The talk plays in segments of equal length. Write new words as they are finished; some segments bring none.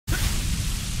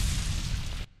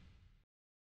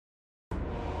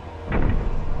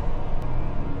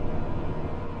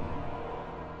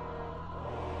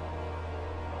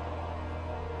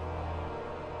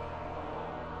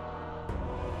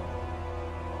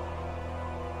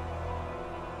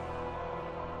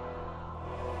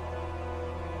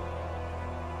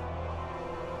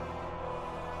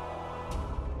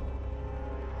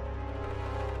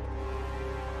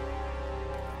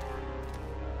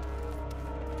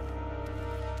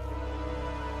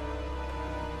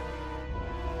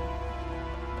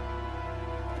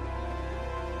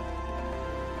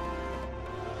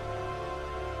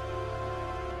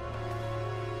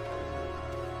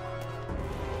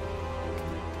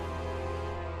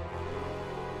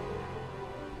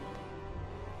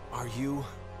Are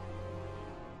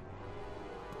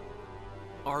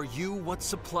you what's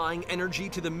supplying energy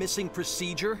to the missing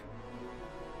procedure?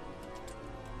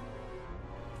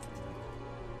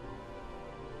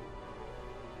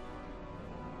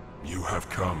 You have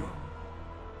come.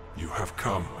 You have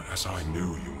come as I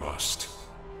knew you must.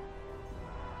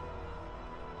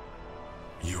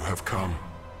 You have come,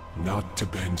 not to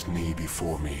bend knee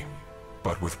before me,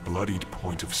 but with bloodied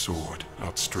point of sword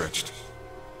outstretched.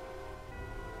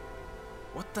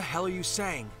 What the hell are you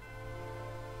saying?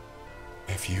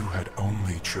 If you had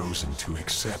only chosen to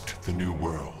accept the new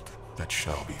world that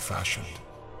shall be fashioned,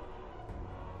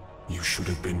 you should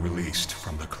have been released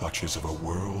from the clutches of a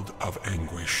world of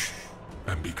anguish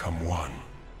and become one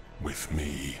with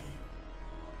me.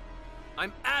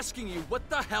 I'm asking you what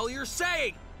the hell you're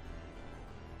saying!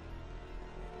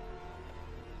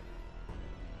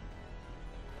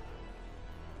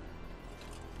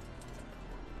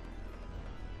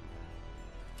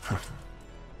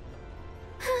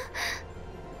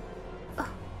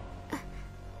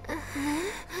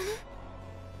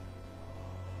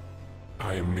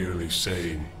 I am merely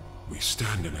saying we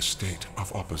stand in a state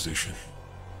of opposition.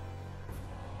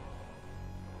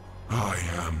 I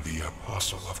am the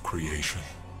apostle of creation.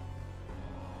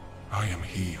 I am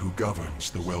he who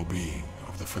governs the well-being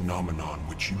of the phenomenon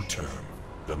which you term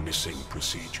the missing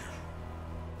procedure.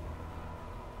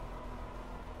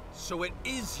 So it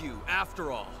is you,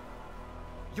 after all.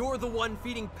 You're the one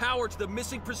feeding power to the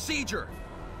missing procedure.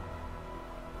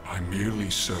 I merely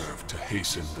serve to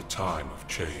hasten the time of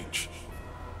change.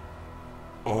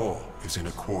 All is in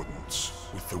accordance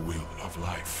with the will of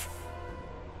life.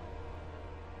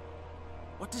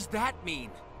 What does that mean?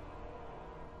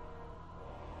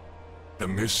 The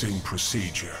missing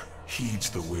procedure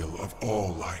heeds the will of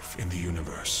all life in the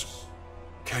universe.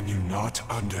 Can you not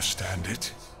understand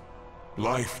it?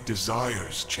 Life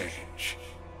desires change.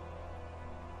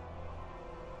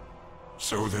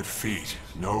 So that feet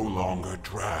no longer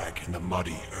drag in the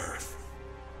muddy earth.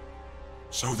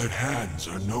 So that hands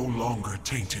are no longer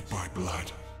tainted by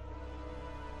blood.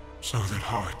 So that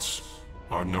hearts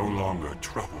are no longer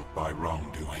troubled by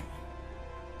wrongdoing.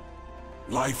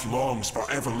 Life longs for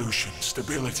evolution,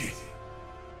 stability.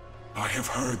 I have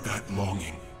heard that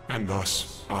longing, and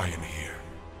thus I am here.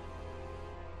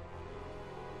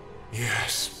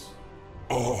 Yes,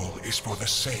 all is for the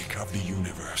sake of the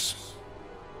universe.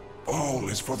 All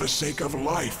is for the sake of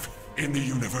life in the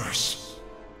universe.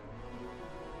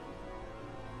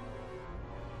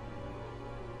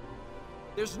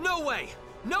 There's no way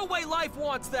life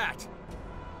wants that!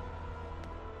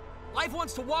 Life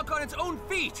wants to walk on its own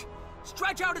feet,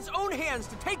 stretch out its own hands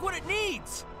to take what it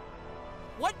needs!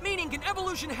 What meaning can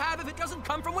evolution have if it doesn't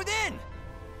come from within?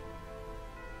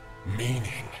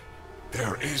 Meaning?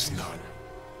 There is none.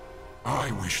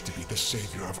 I wish to be the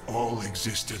savior of all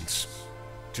existence,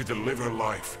 to deliver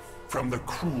life from the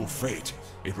cruel fate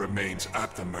it remains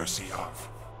at the mercy of.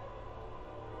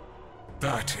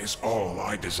 That is all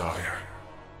I desire.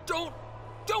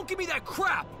 Don't give me that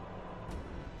crap!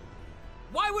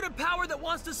 Why would a power that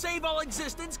wants to save all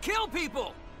existence kill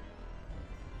people?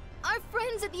 Our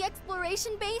friends at the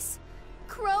exploration base?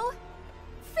 Crow?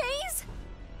 FaZe?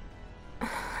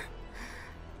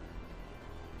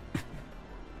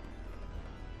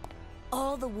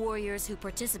 All the warriors who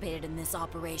participated in this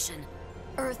operation.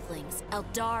 Earthlings,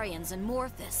 Eldarians, and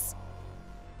Morphus.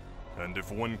 And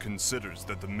if one considers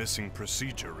that the missing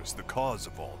procedure is the cause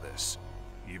of all this,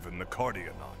 even the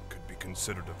Cardionaut could be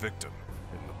considered a victim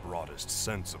in the broadest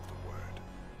sense of the word.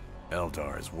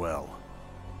 Eldar as well.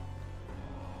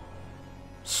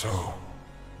 So,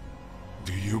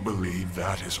 do you believe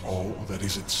that is all that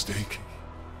is at stake?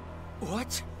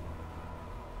 What?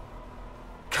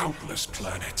 Countless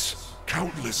planets,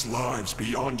 countless lives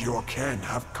beyond your ken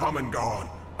have come and gone,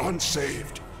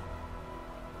 unsaved.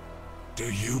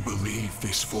 Do you believe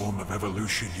this form of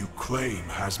evolution you claim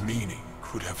has meaning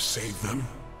could have saved them?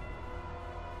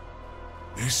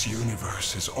 This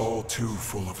universe is all too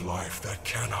full of life that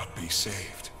cannot be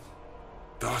saved.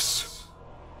 Thus,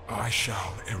 I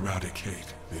shall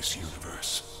eradicate this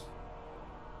universe.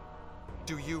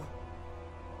 Do you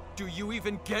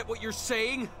even get what you're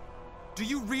saying? Do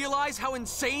you realize how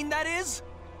insane that is?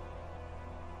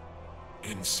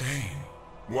 Insane?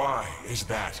 Why is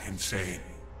that insane?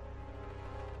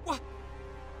 What?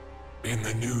 In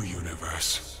the new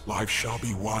universe, life shall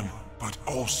be one, but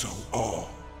also all.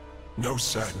 No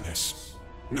sadness,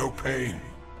 no pain,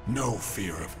 no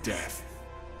fear of death.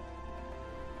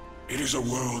 It is a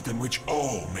world in which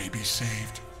all may be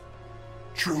saved.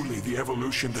 Truly the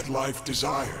evolution that life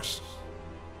desires.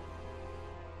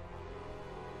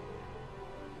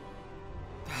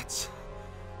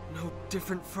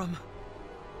 different from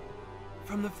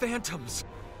the Phantoms.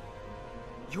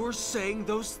 You're saying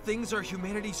those things are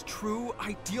humanity's true,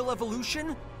 ideal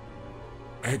evolution?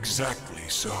 Exactly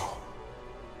so.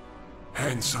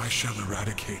 Hence I shall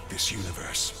eradicate this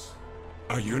universe.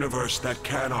 A universe that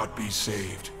cannot be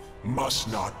saved, must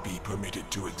not be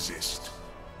permitted to exist.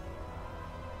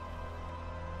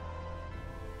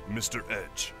 Mr.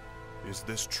 Edge, is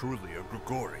this truly a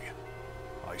Grigori?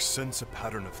 I sense a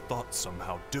pattern of thought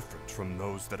somehow different from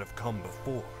those that have come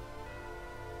before.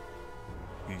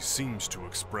 He seems to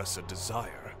express a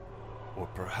desire, or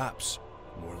perhaps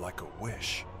more like a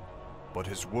wish. But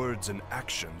his words and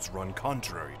actions run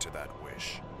contrary to that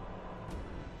wish.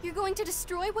 You're going to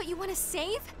destroy what you want to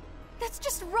save? That's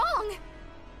just wrong!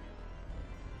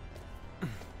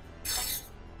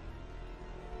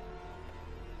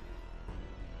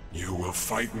 You will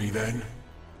fight me then?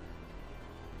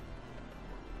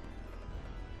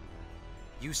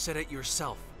 You said it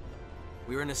yourself.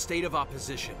 We're in a state of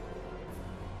opposition.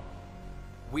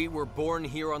 We were born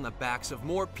here on the backs of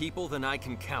more people than I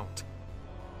can count.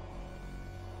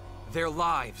 Their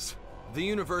lives, the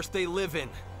universe they live in.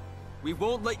 We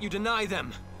won't let you deny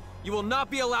them. You will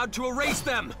not be allowed to erase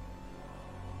them!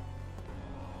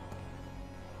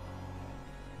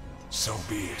 So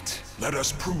be it. Let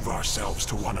us prove ourselves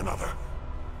to one another.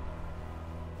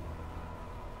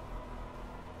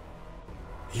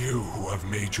 You who have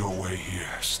made your way here,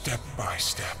 step by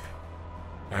step.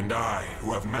 And I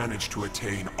who have managed to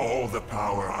attain all the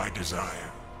power I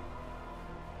desire.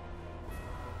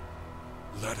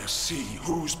 Let us see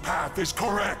whose path is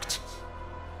correct!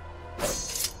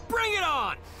 Bring it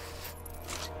on!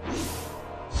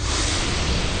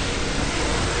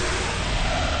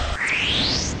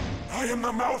 I am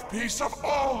the mouthpiece of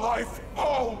all life,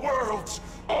 all worlds,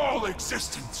 all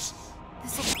existence.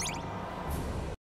 This'll